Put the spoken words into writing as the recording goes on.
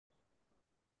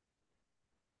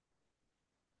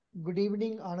Good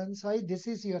evening, Anand Sai. This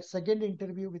is your second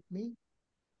interview with me.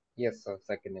 Yes, sir.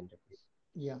 Second interview.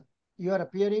 Yeah. You are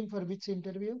appearing for which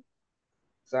interview?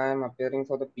 So I am appearing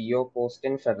for the PO post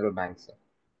in Federal Bank, sir.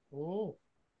 Oh,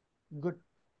 good.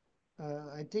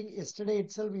 I think yesterday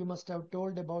itself you must have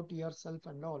told about yourself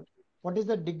and all. What is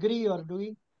the degree you are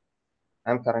doing?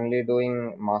 I'm currently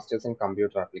doing masters in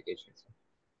computer applications.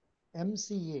 Sir.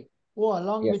 MCA. Oh,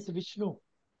 along with Yes, Vishnu.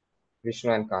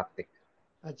 Vishnu and Karthik.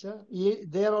 Acha.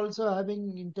 They are also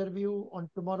having interview on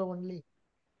tomorrow only.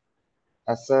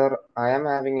 Sir, I am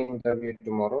having interview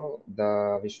tomorrow.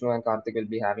 The Vishnu and Karthik will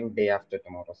be having day after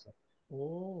tomorrow, sir.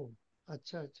 Oh,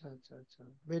 acha.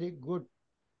 Very good.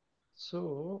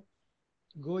 So,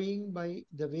 going by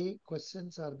the way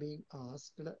questions are being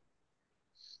asked,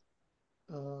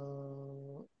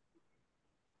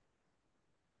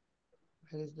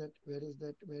 where is that? Where is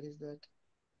that? Where is that?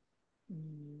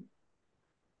 Mm,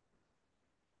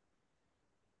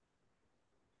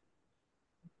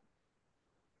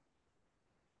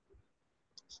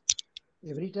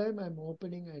 every time I'm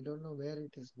opening, I don't know where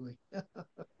it is going.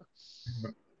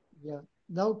 Yeah.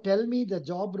 Now tell me the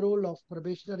job role of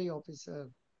probationary officer.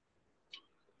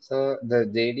 So the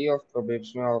JD of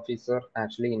probationary officer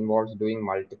actually involves doing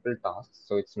multiple tasks,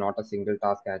 so it's not a single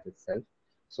task as itself.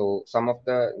 So some of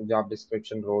the job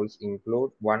description roles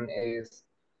include one is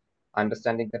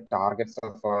understanding the targets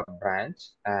of our branch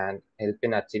and help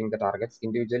in achieving the targets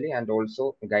individually and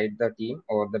also guide the team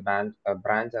or the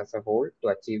branch as a whole to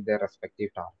achieve their respective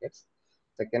targets.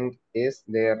 Second is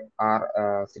there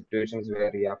are situations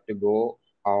where you have to go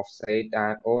off-site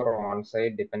and or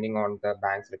on-site depending on the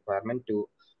bank's requirement to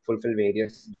fulfill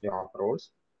various job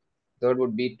roles. Third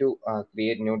would be to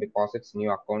create new deposits, new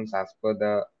accounts as per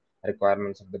the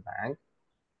requirements of the bank.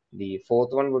 The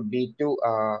fourth one would be to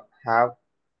have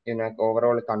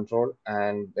overall control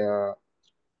and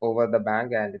over the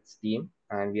bank and its team,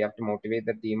 and we have to motivate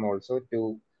the team also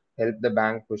to help the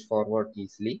bank push forward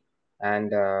easily.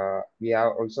 And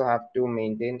also have to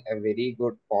maintain a very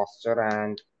good posture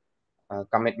and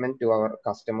commitment to our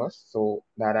customers. So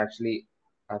that actually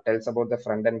tells about the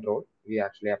front end role. We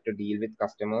actually have to deal with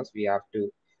customers. We have to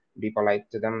be polite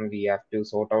to them. We have to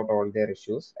sort out all their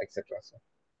issues, etc. So,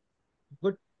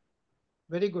 Good.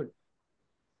 Very good.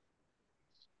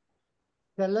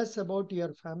 Tell us about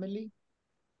your family.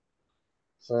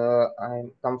 So I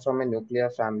come from a nuclear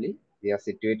family. We are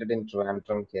situated in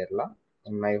Trivandrum, Kerala.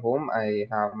 In my home, I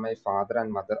have my father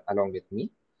and mother along with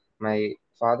me. My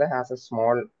father has a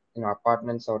small,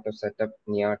 apartment sort of setup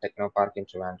near Techno Park in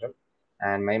Trivandrum,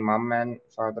 and my mum and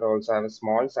father also have a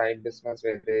small side business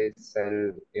where they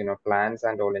sell, plants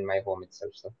and all in my home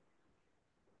itself. So.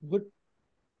 Good.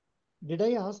 Did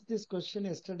I ask this question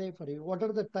yesterday for you? What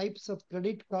are the types of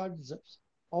credit cards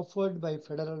offered by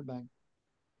Federal Bank?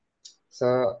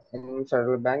 So in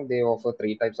Federal Bank, they offer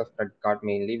three types of credit card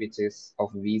mainly, which is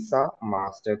of Visa,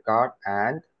 Mastercard,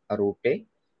 and RuPay.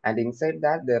 And inside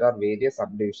that, there are various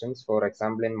subdivisions. For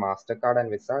example, in Mastercard and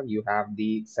Visa, you have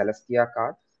the Celestia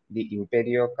card, the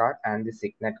Imperio card, and the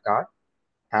Signet card,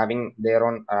 having their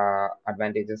own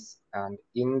advantages. And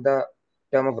in the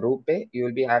term of RuPay, you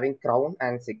will be having Crown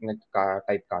and Signet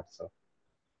type cards. So.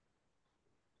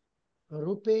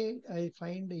 Rupee, I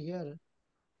find here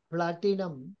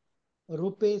Platinum,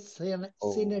 Rupee Oh, Signet,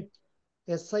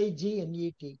 SIGNET.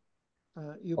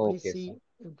 okay, sir.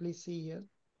 You please see here.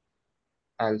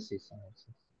 I'll see, sir. I'll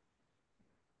see.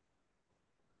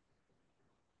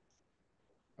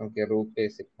 Okay,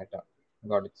 RuPay, Signet.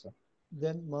 Got it, sir.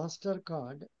 Then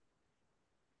MasterCard.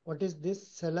 What is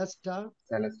this? Celesta,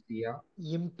 Celestia,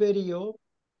 Imperio,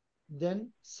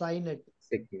 then Signet.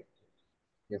 Signet.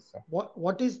 Yes, sir.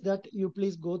 What is that? You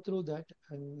please go through that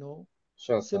and know.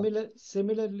 Sure, sir.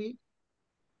 Similarly,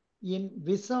 in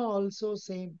Visa also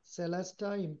same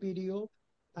Celesta, Imperio,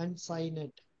 and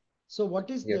Signet. So what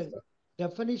is Yes, the sir.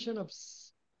 definition of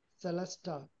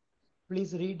Celesta?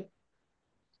 Please read.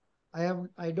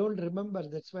 I don't remember.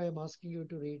 That's why I'm asking you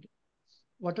to read.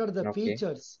 What are the Okay.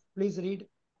 features? Please read.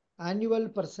 Annual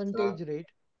So, percentage rate.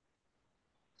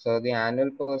 so the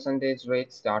annual percentage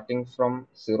rate starting from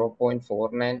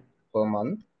 0.49 per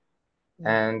month Mm,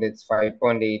 and it's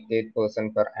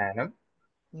 5.88% per annum.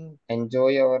 mm,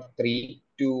 Enjoy our 3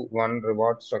 to 1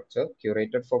 reward structure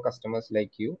curated for customers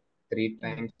like you. Three mm,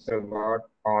 times reward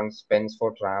on spends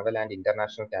for travel and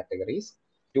international categories,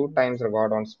 two mm, times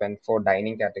reward on spend for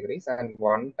dining categories, and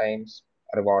one times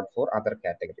reward for other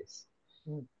categories.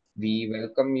 mm. We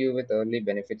welcome you with early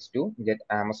benefits too. Get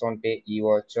Amazon Pay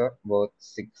e-voucher worth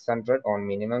 600 on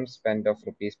minimum spend of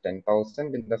rupees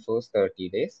 10,000 in the first 30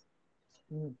 days.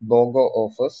 mm. BOGO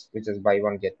offers, which is buy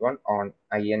one get one on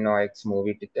INOX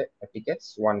movie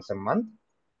tickets once a month.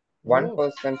 Oh,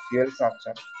 1% fuel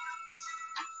surcharge,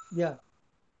 yeah.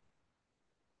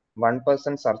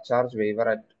 1% surcharge waiver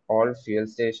at all fuel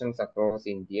stations across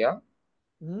India.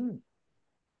 Mm.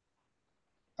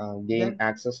 Gain Then,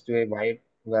 access to a wide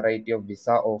variety of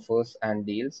visa offers and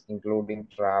deals, including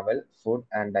travel, food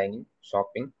and dining,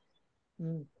 shopping,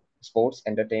 mm, sports,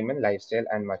 entertainment, lifestyle,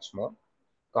 and much more.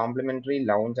 Complimentary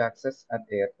lounge access at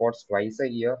airports twice a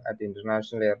year at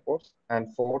international airports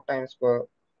and 4 times per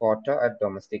quarter at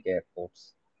domestic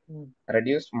airports. mm.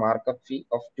 Reduced markup fee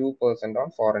of 2%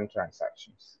 on foreign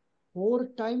transactions. 4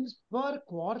 times per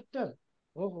quarter.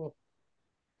 Oh,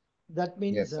 that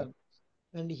means, Yes, sir.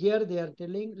 and here they are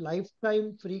telling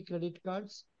lifetime free credit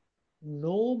cards,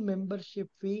 no membership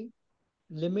fee,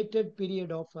 limited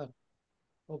period offer.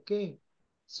 Okay.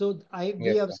 So we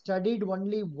Yes, have sir. studied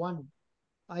only one.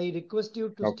 I request you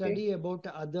to Okay. study about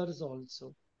others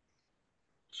also,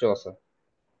 Sure, sir.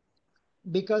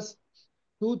 because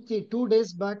 2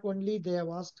 days back only they have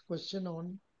asked question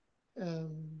on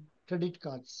credit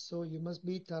cards. So you must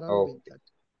be thorough with Okay. that.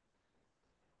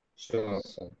 Sure,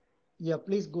 sir. Yeah,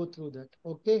 please go through that.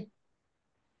 Okay.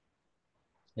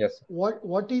 Yes, sir.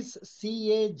 What is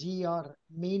CAGR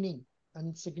meaning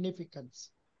and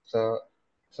significance? So,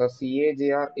 so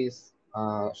CAGR is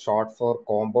short for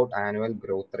compound annual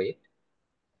growth rate.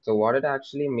 So what it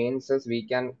actually means is we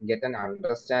can get an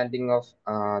understanding of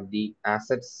the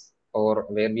assets or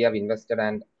where we have invested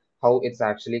and how it's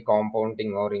actually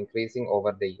compounding or increasing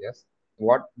over the years.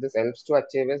 What this helps to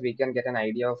achieve is we can get an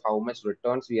idea of how much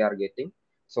returns we are getting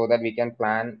so that we can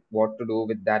plan what to do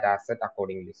with that asset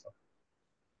accordingly. So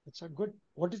It's a good.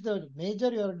 What is the major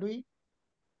you are doing?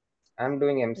 I'm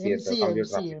doing MCS, MC,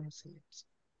 computer MC, application. MC.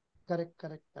 Correct,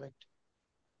 correct, correct.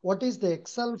 What is the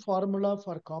Excel formula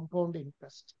for compound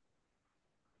interest?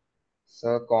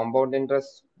 So compound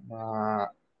interest, I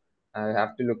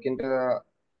have to look into the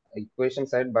equation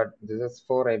side, but this is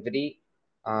for every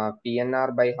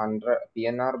PNR by 100,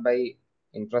 PNR by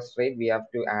interest rate, we have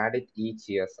to add it each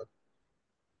year. So,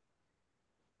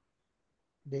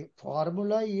 The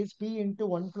formula is P into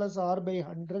 1 plus R by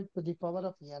 100 to the power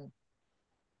of N.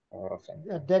 or of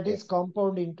n. That is Yes, sir.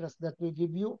 compound interest that will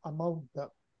give you amount.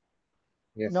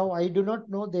 Yes, sir. Now, I do not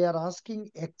know. They are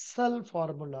asking Excel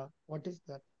formula. What is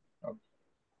that? Okay.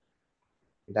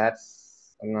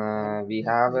 That's, we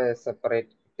have Let a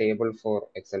separate table for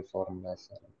Excel formulas.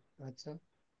 Sir. that's a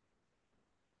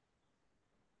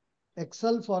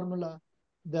Excel formula.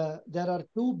 There are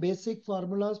two basic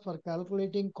formulas for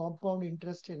calculating compound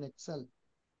interest in Excel.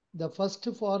 The first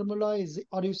formula is,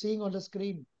 are you seeing on the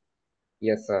screen?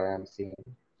 Yes, sir, I'm seeing.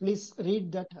 Please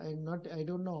read that. I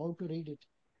don't know how to read it.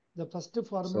 The first So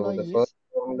formula the first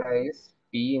is formula is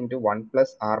P into 1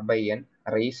 plus R by N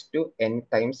raised to N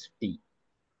times T,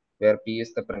 where P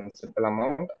is the principal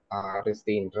amount, R is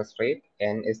the interest rate,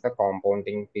 N is the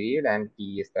compounding period, and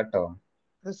T is the term.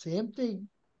 the same thing.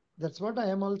 That's what I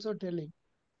am also telling.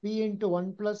 P into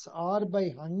 1 plus R by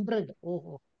 100.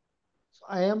 Oh, so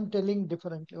I am telling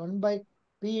differently. 1 by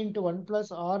P into 1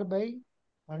 plus R by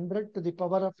 100 to the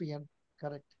power of N.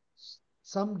 Correct.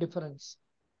 Some difference.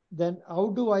 Then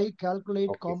how do I calculate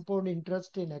Okay. compound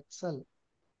interest in Excel?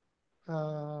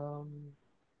 Um,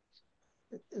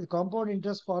 Compound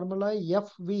interest formula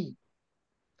FV,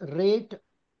 rate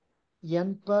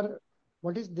N per,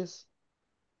 what is this?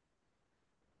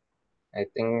 I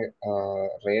think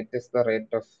rate is the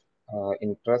rate of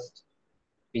interest.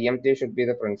 PMT should be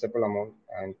the principal amount,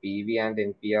 and PV and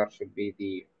NPR should be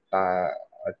the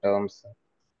terms.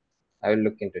 I will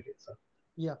look into it, sir.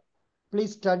 Yeah,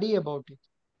 please study about it.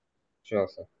 Sure,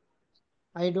 sir.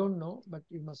 I don't know, but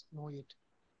you must know it.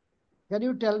 Can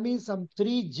you tell me some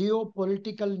three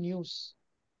geopolitical news?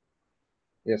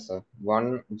 Yes, sir.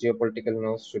 One geopolitical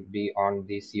news should be on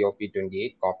the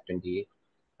COP28, COP28.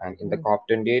 And in the Mm,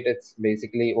 COP28, it's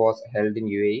basically was held in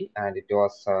UAE and it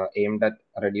was aimed at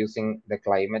reducing the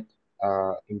climate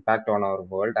impact on our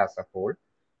world as a whole.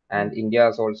 And mm, India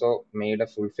has also made a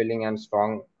fulfilling and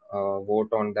strong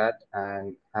vote on that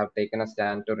and have taken a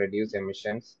stand to reduce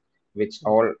emissions, which mm.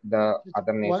 all the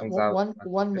other One, nations have one,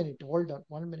 one accepted. minute, hold on.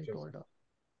 1 minute, Sure, hold on.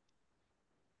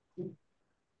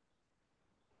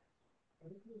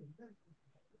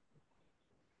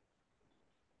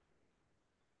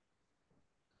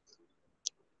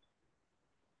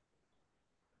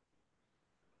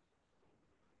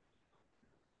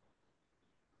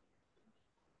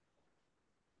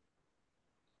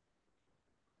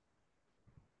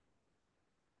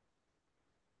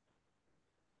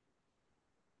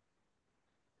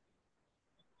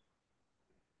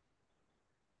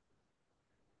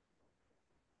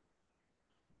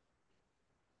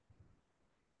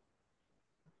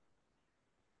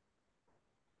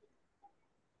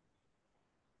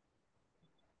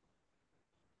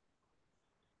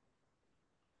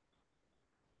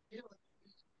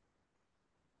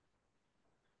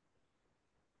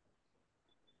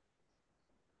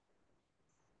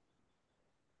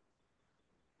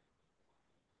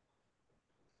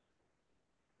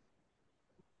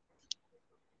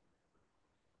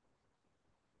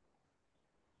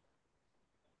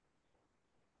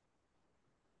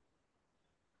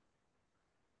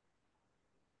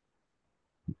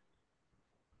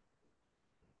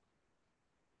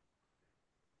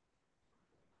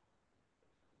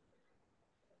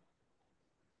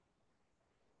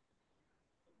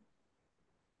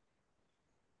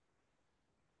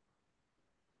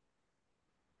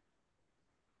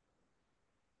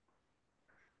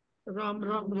 Ram,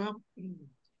 Ram, Ram.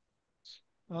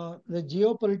 The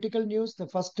geopolitical news, the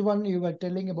first one you were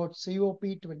telling about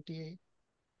COP28.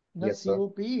 The Yes, sir.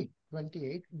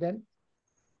 COP28. Then,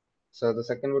 So the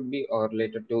second would be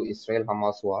related to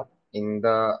Israel-Hamas war. In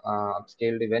the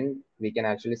upscaled event, we can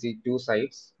actually see two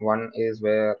sides. One is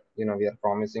where we are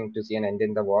promising to see an end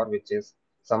in the war, which is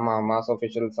some Hamas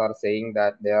officials are saying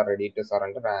that they are ready to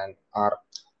surrender and are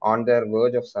on their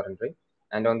verge of surrendering.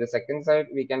 And on the second side,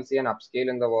 we can see an upscale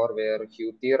in the war where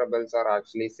Houthi rebels are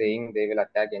actually saying they will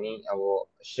attack any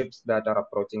ships that are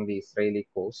approaching the Israeli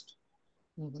coast.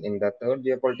 mhm. In the third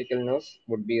geopolitical news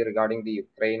would be regarding the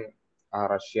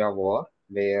Ukraine-Russia war,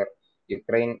 where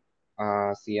Ukraine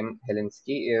CM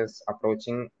Zelensky is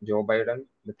approaching Joe Biden,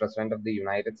 the President of the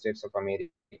United States of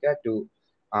America, to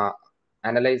uh,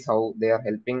 analyze how they are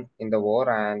helping in the war.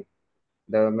 And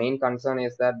the main concern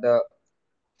is that the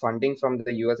funding from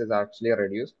the US is actually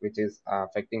reduced, which is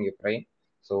affecting Ukraine.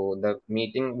 So the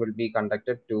meeting will be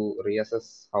conducted to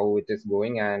reassess how it is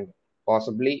going and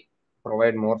possibly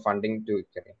provide more funding to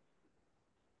Ukraine.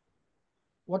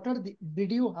 What are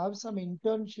did you have some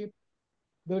internship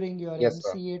during your Yes,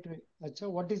 sir. MCA? Acha,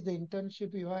 what is the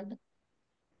internship you had?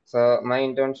 So my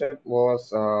internship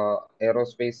was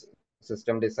aerospace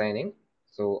system designing.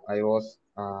 So I was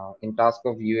in task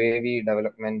of UAV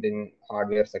development in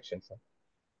hardware section, sir.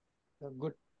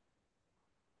 Good.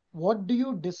 What do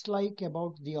you dislike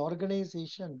about the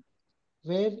organization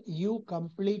where you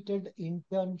completed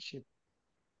internship?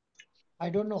 I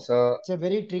don't know. So, It's a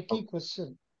very tricky okay.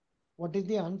 question. What is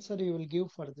the answer you will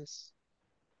give for this?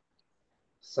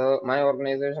 So my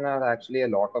organization had actually a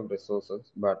lot of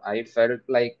resources, but I felt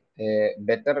like a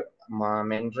better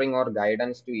mentoring or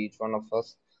guidance to each one of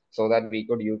us so that we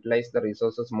could utilize the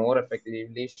resources more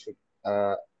effectively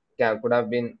uh, could have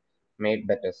been made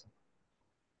better.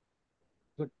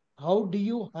 Good. How do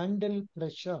you handle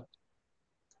pressure?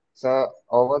 So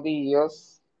over the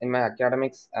years in my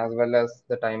academics as well as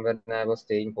the time when I was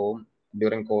staying home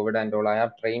during COVID and all, I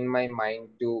have trained my mind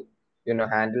to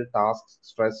handle tasks,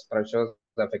 stress, pressures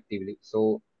effectively.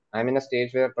 So I'm in a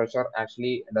stage where pressure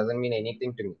actually doesn't mean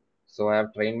anything to me. So I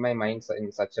have trained my mind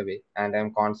in such a way, and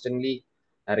I'm constantly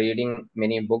reading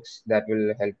many books that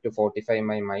will help to fortify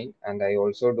my mind. And I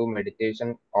also do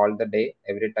meditation all the day,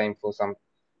 every time for some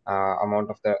amount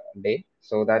of the day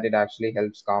so that it actually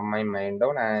helps calm my mind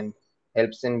down and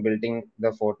helps in building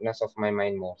the fortness of my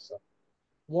mind more so.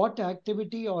 What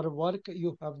activity or work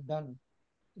you have done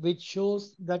which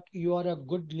shows that you are a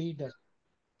good leader?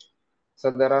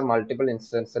 So there are multiple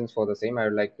instances for the same. I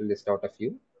would like to list out a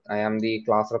few. I am the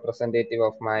class representative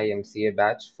of my MCA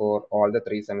batch for all the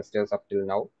 3 semesters up till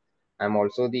now. I'm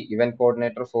also the event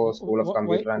coordinator for School of Why,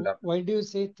 Computer and App. why do you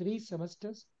say 3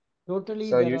 semesters?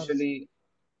 Totally, So there are usually,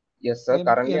 yes sir,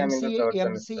 currently I'm in the third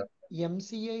semester.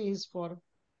 MCA is for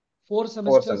four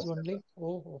Four semesters semesters, only. sir.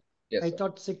 Oh, Yes, I sir.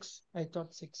 thought six. I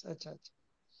thought six. Acha, acha.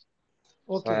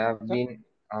 So I Okay. have been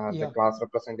the Yeah. class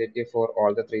representative for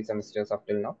all the 3 semesters up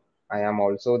till now. I am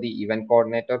also the event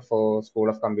coordinator for School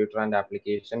of Computer and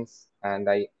Applications, and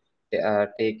I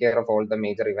take care of all the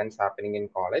major events happening in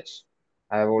college.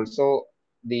 I have also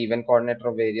the event coordinator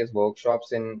of various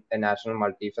workshops in a national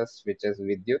multifest, which is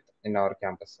Vidyut in our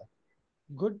campus.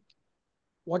 Good.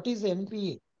 What is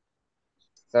NPA?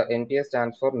 So NPS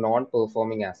stands for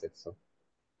non-performing assets.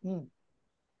 Hmm.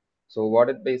 So what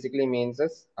it basically means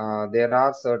is there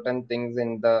are certain things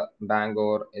in the bank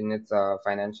or in its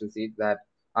financial sheet that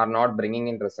are not bringing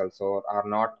in results or are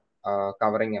not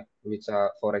covering it, which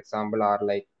for example, are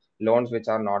like loans which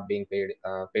are not being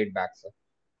paid back. So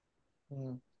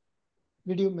Hmm.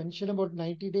 Did you mention about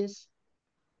 90 days?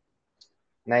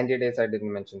 90 days I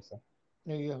didn't mention, sir.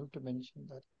 No, you have to mention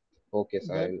that. Okay,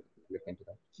 so Then, I'll look into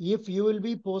that. if you will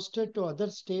be posted to other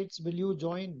states, will you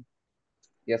join?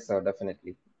 Yes, sir,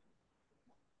 definitely.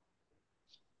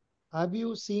 Have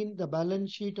you seen the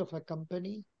balance sheet of a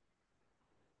company?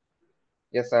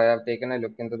 Yes, I have taken a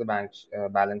look into the bank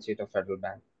balance sheet of Federal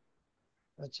Bank.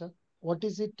 Acha. What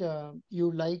is it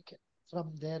you like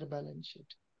from their balance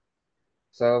sheet?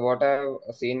 So what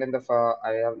I've seen in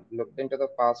I have looked into the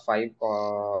past 5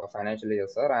 financial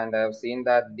years, sir, and I have seen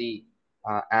that the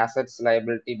assets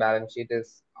liability balance sheet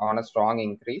is on a strong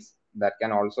increase. That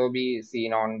can also be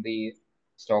seen on the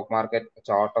stock market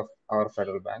chart of our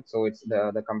federal bank. So it's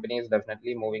the company is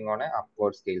definitely moving on a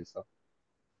upward scale, sir.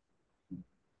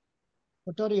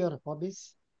 What are your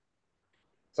hobbies?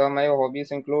 So my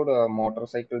hobbies include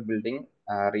motorcycle building,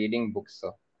 reading books,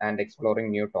 sir, and What,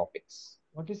 exploring new topics.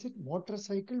 what is it?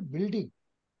 Motorcycle building.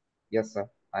 Yes, sir.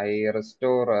 I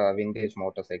restore vintage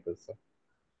motorcycles, sir.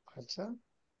 Acha.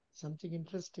 Something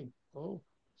interesting. Oh.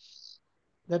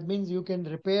 That means you can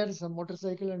repair some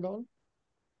motorcycle and all.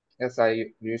 Yes,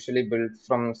 I usually build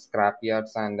from scrap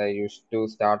yards and I used to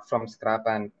start from scrap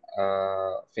and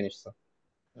finish, sir.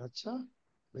 Acha,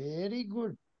 very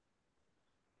good.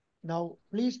 Now,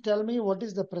 please tell me what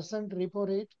is the present repo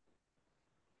rate?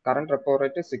 Current repo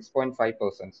rate is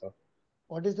 6.5%, sir.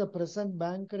 What is the present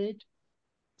bank rate?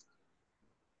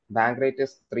 Bank rate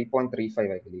is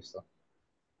 3.35, I believe, sir.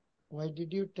 Why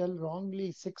did you tell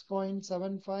wrongly?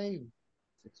 6.75.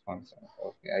 6.7.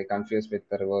 Okay, I confused with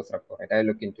the reverse repo rate. I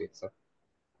look into it, sir.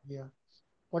 Yeah.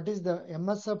 What is the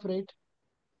MSF rate?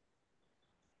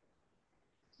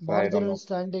 So I don't Marginal know.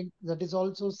 standing, that is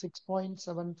also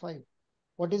 6.75.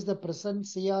 What is the present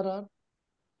CRR?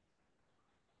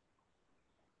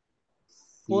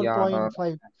 CRR.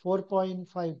 4.5.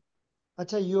 4.5.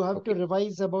 Acha, you have to Okay,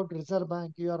 revise about Reserve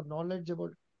Bank. Your knowledge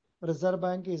about Reserve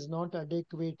Bank is not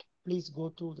adequate. Please go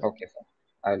through that. okay, sir.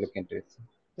 I look into it, sir.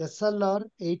 SLR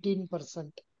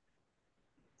 18%.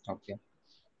 Okay,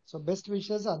 So best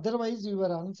wishes. Otherwise, you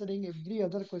were answering every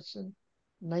other question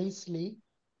nicely.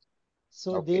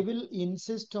 So they okay, will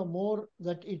insist on more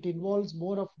that it involves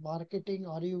more of marketing.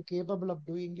 Are you capable of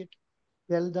doing it?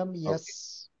 Tell them okay.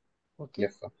 yes. Okay.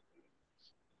 Yes, sir.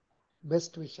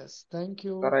 Best wishes. Thank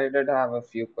Sir, you. I did have a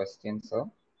few questions, sir.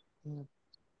 Mm,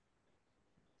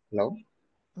 Hello?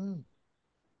 mm.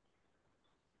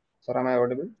 Sir, am I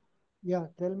audible? Yeah,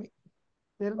 tell me.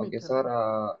 Tell me. Okay, Tell sir. me.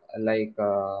 Like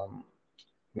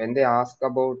when they ask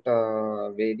about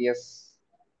various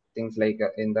things like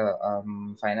in the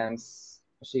finance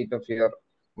sheet of your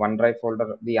OneDrive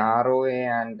folder, the ROA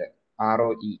and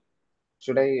ROE,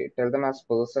 should I tell them as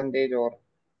percentage or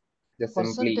just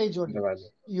simply Percentage the only. value?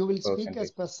 You will speak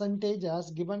as Percentage. percentage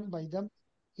as given by them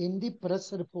in the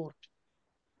press report.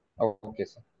 Okay,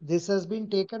 sir. This has been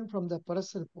taken from the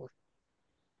press report.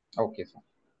 Okay, sir.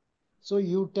 So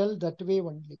you tell that way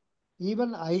only.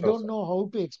 Even I Sure, don't sir. know how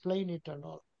to explain it and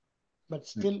all. But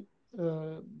Hmm. still,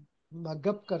 mug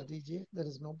up kar dijiye. There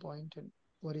is no point in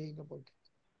worrying about it.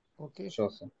 Okay. Sure,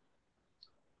 sir.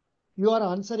 You are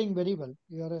answering very well.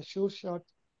 You are a sure shot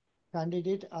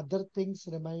candidate. Other things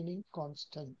remaining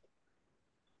constant.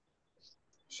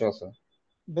 Sure, sir.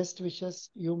 Best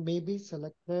wishes. You may be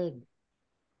selected.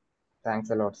 Thanks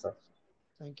a lot, sir.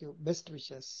 Thank you. Best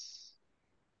wishes.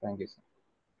 Thank you, sir.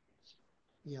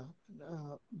 Yeah.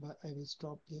 But I will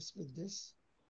stop this with this.